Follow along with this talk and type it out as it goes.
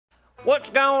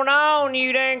What's going on,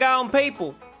 you dang gone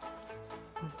people?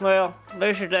 Well,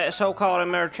 this is that so-called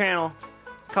American channel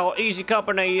called Easy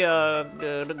Company,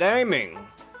 the gaming.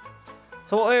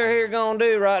 So what we're here gonna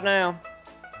do right now,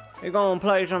 we're gonna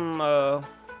play some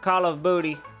Call of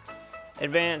Duty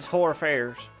Advanced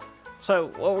Warfare. So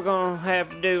what we're gonna have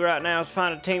to do right now is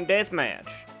find a team deathmatch.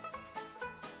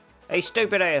 Hey,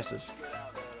 stupid asses.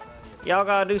 Y'all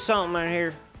gotta do something in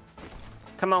here.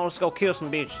 Come on, let's go kill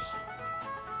some bitches.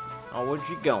 Oh, where'd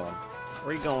you going?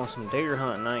 We're going some deer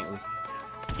hunting, ain't we?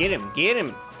 Get him, get him!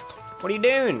 What are you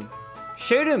doing?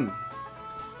 Shoot him!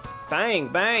 Bang,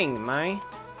 bang, man.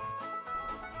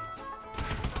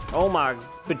 Oh my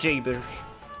bejeebers.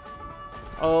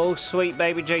 Oh, sweet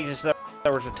baby Jesus, there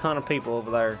was a ton of people over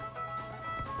there.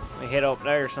 Let me head up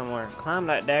there somewhere. Climb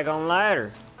that daggone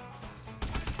ladder.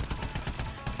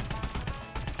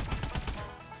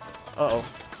 Uh-oh.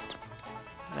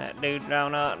 That dude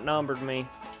down outnumbered me.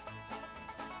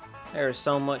 There's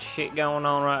so much shit going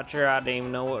on right there, I didn't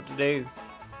even know what to do.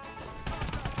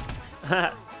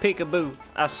 Peekaboo,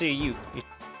 I see you, you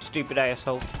stupid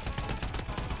asshole.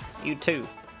 You too.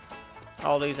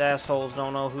 All these assholes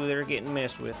don't know who they're getting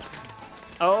messed with.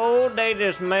 Oh, they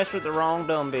just messed with the wrong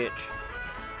dumb bitch.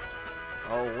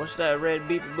 Oh, what's that red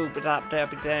beepy boopy top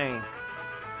tappy thing?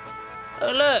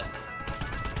 Oh, look!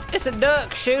 It's a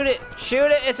duck! Shoot it!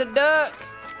 Shoot it! It's a duck!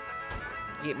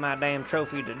 Get my damn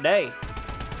trophy today.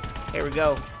 Here we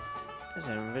go. It's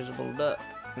an invisible duck.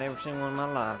 Never seen one in my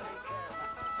life.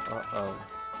 Uh-oh.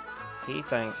 He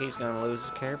thinks he's gonna lose his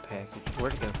care package.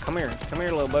 Where'd he go? Come here,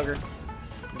 little bugger.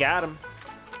 Got him.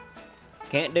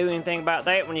 Can't do anything about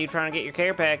that when you're trying to get your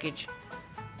care package.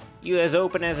 You as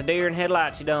open as a deer in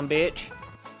headlights, you dumb bitch.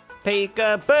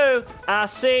 Peekaboo, I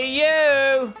see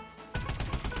you.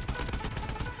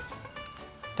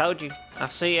 Told you, I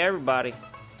see everybody.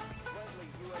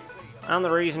 I'm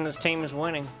the reason this team is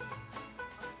winning.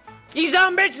 You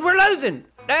son bitches, we're losing!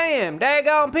 Damn,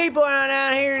 daggone people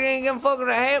down here ain't gonna fucking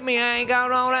help me. I ain't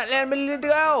going on that let me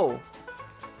go.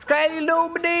 Crazy little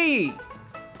bitty.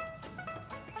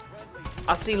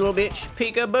 I see little bitch.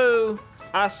 Peekaboo.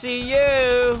 I see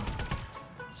you.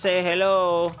 Say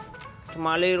hello to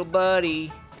my little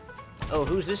buddy. Oh,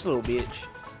 who's this little bitch?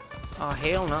 Oh,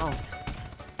 hell no.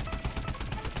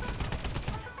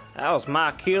 That was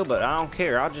my kill, but I don't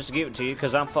care. I'll just give it to you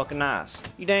because I'm fucking nice.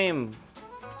 You damn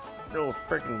little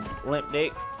freaking limp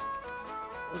dick.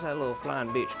 What's that little flying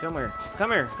bitch? Come here.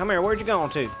 Come here. Come here. Where'd you going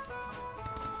to?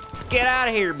 Get out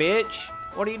of here, bitch.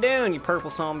 What are you doing, you purple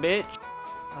son bitch?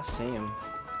 I see him.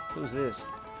 Who's this?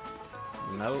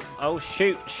 Nope. Oh,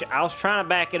 shoot. I was trying to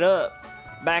back it up.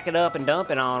 Back it up and dump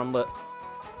it on him, but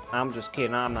I'm just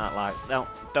kidding. I'm not like,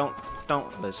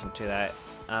 don't listen to that.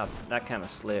 That kind of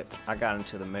slipped. I got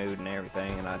into the mood and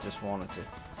everything, and I just wanted to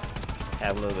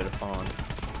have a little bit of fun.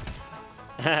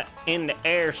 In the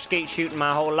air, skeet shooting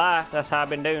my whole life. That's how I've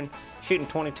been doing. Shooting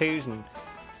 22s and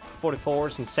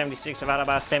 44s and 76 divided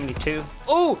by 72.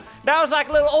 Ooh, that was like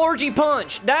a little orgy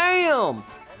punch. Damn.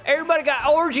 Everybody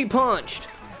got orgy punched.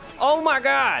 Oh my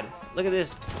God. Look at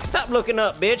this. Stop looking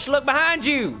up, bitch. Look behind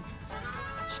you.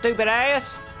 Stupid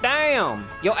ass. Damn.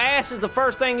 Your ass is the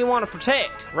first thing you want to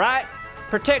protect, right?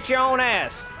 Protect your own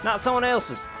ass, not someone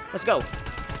else's. Let's go.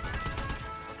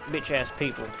 Bitch ass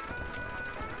people.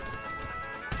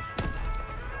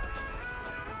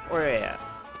 Where they at?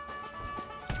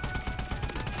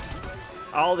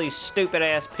 All these stupid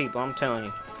ass people, I'm telling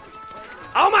you.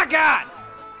 Oh my God!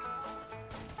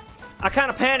 I kind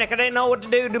of panicked. I didn't know what to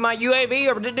do. Do my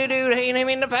UAV or do hit him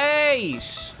in the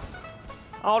face?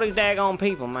 All these daggone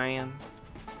people, man.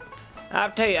 I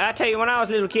tell you, when I was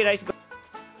a little kid, I used to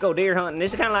go deer hunting.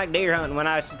 This is kind of like deer hunting when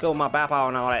I used to go with my papa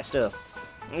and all that stuff.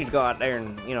 I used to go out there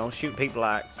and, you know, shoot people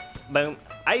like, boom.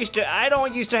 I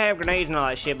don't used to have grenades and all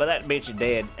that shit, but that bitch is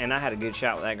dead, and I had a good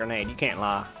shot with that grenade. You can't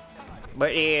lie.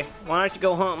 But yeah, when I used to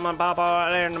go hunting my papa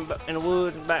out there in the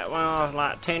woods back when I was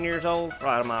like 10 years old,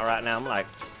 right now, I'm like,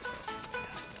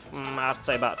 I'd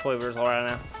say about 12 years old right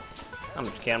now. I'm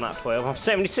just kidding, I'm not 12, I'm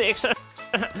 76.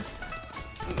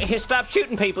 Stop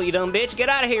shooting people, you dumb bitch. Get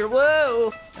out of here,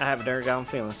 whoa! I have a dirty gone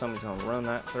feeling somebody's gonna run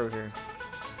that through here.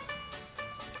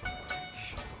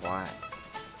 Shh, quiet.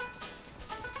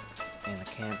 In the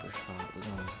camper spot, we're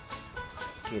gonna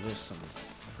get us some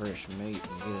fresh meat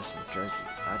and get us some jerky.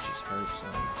 I just heard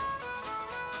something.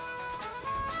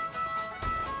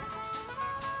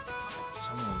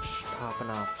 Someone's popping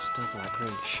off stuff like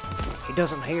crazy. Shh, he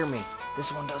doesn't hear me.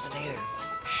 This one doesn't either.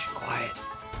 Shh, quiet.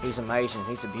 He's amazing,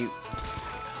 he's a beaut.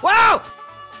 Whoa!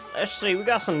 Let's see, we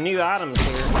got some new items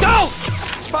here. Go!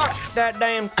 Fuck, that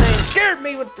damn thing scared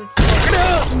me with the...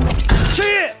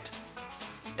 Shit!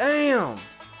 Damn!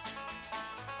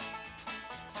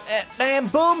 That damn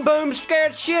boom boom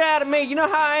scared the shit out of me. You know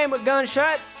how I am with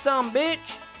gunshots, some bitch.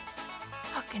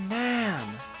 Fucking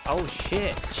damn. Oh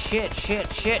shit.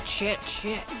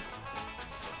 Shit.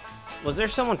 Was there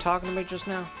someone talking to me just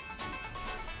now?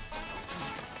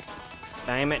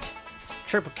 Damn it.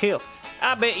 Triple kill.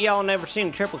 I bet y'all never seen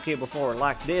a triple kill before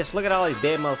like this. Look at all these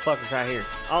dead motherfuckers right here.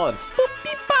 All of them. Boop,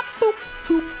 beep, bop, boop,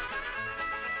 boop.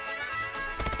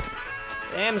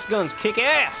 Damn, this gun's kick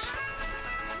ass.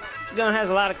 This gun has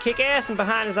a lot of kick ass and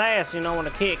behind his ass, you know, when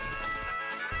to kick.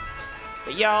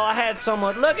 But y'all, I had so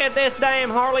much. Look at this damn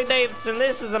Harley Davidson.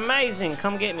 This is amazing.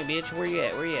 Come get me, bitch. Where you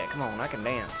at? Where you at? Come on, I can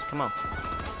dance. Come on.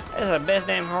 That's the best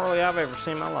damn Harley I've ever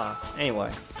seen in my life.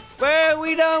 Anyway. Well,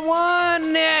 we done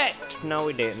won that. No,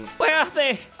 we didn't. Well,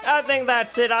 I think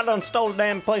that's it. I done stole the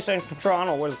damn PlayStation control. I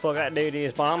don't know where the fuck that dude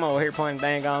is, but I'm over here playing the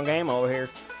dang gone game over here.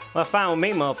 Well, fine with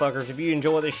me, motherfuckers. If you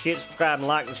enjoy this shit, subscribe and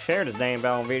like and share this damn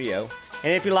bell video.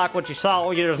 And if you like what you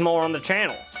saw, there's more on the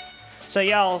channel. So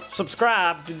y'all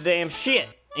subscribe to the damn shit.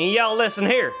 And y'all listen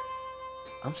here.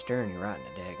 I'm staring you right in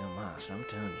the daggone eye, so I'm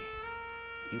telling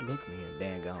you. You look me in the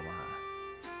daggone eye.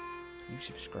 You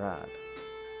subscribe.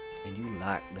 And you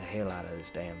like the hell out of this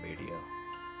damn video.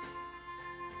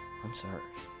 I'm sorry.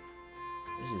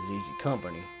 This is Easy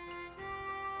Company.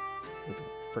 With the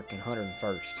freaking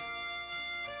 101st.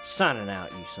 Signing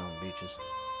out, you son of bitches.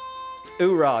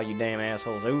 Oorah, you damn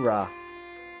assholes. Oorah.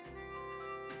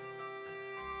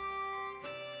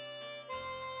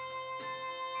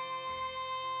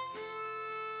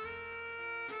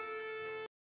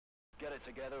 Get it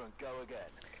together and go again.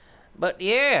 But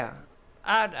yeah,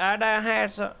 I done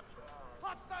had some.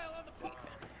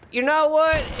 You know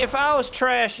what? If I was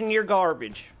trashing your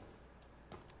garbage.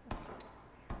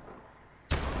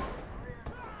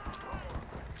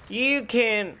 You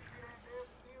can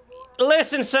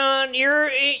listen, son. You're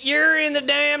in the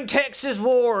damn Texas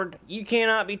ward. You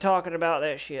cannot be talking about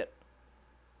that shit.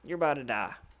 You're about to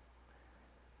die.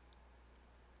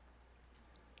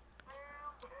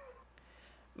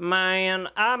 Man,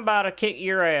 I'm about to kick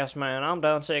your ass, man. I'm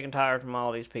done sick and tired from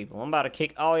all these people. I'm about to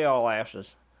kick all y'all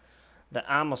asses. That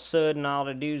I'm a sud and all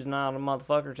the dudes and all the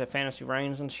motherfuckers that fantasy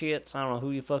reigns and shit. I don't know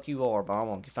who the fuck you are, but I'm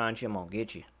gonna find you. I'm gonna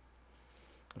get you.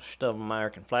 Stuff an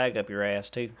American flag up your ass,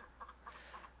 too.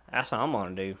 That's what I'm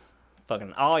gonna do.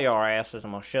 Fucking all your asses,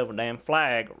 I'm gonna shove a damn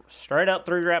flag straight up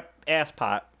through your ass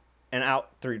pipe and out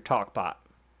through your talk pipe.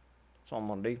 That's what I'm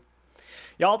gonna do.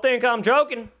 Y'all think I'm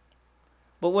joking,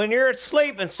 but when you're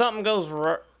asleep and something goes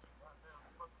wrong.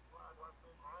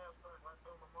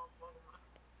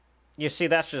 You see,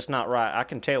 that's just not right. I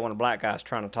can tell when a black guy's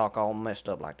trying to talk all messed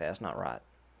up like that. That's not right.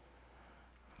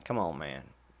 Come on, man.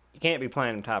 You can't be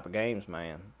playing them type of games,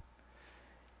 man.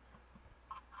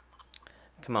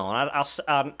 Come on.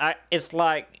 It's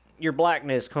like your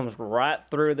blackness comes right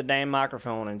through the damn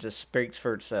microphone and just speaks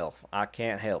for itself. I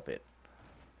can't help it.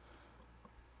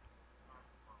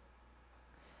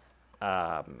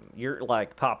 You're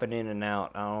like popping in and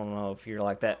out. I don't know if you're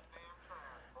like that.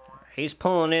 He's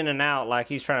pulling in and out like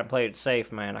he's trying to play it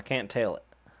safe, man. I can't tell it.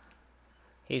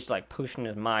 He's like pushing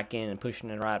his mic in and pushing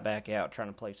it right back out, trying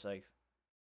to play safe.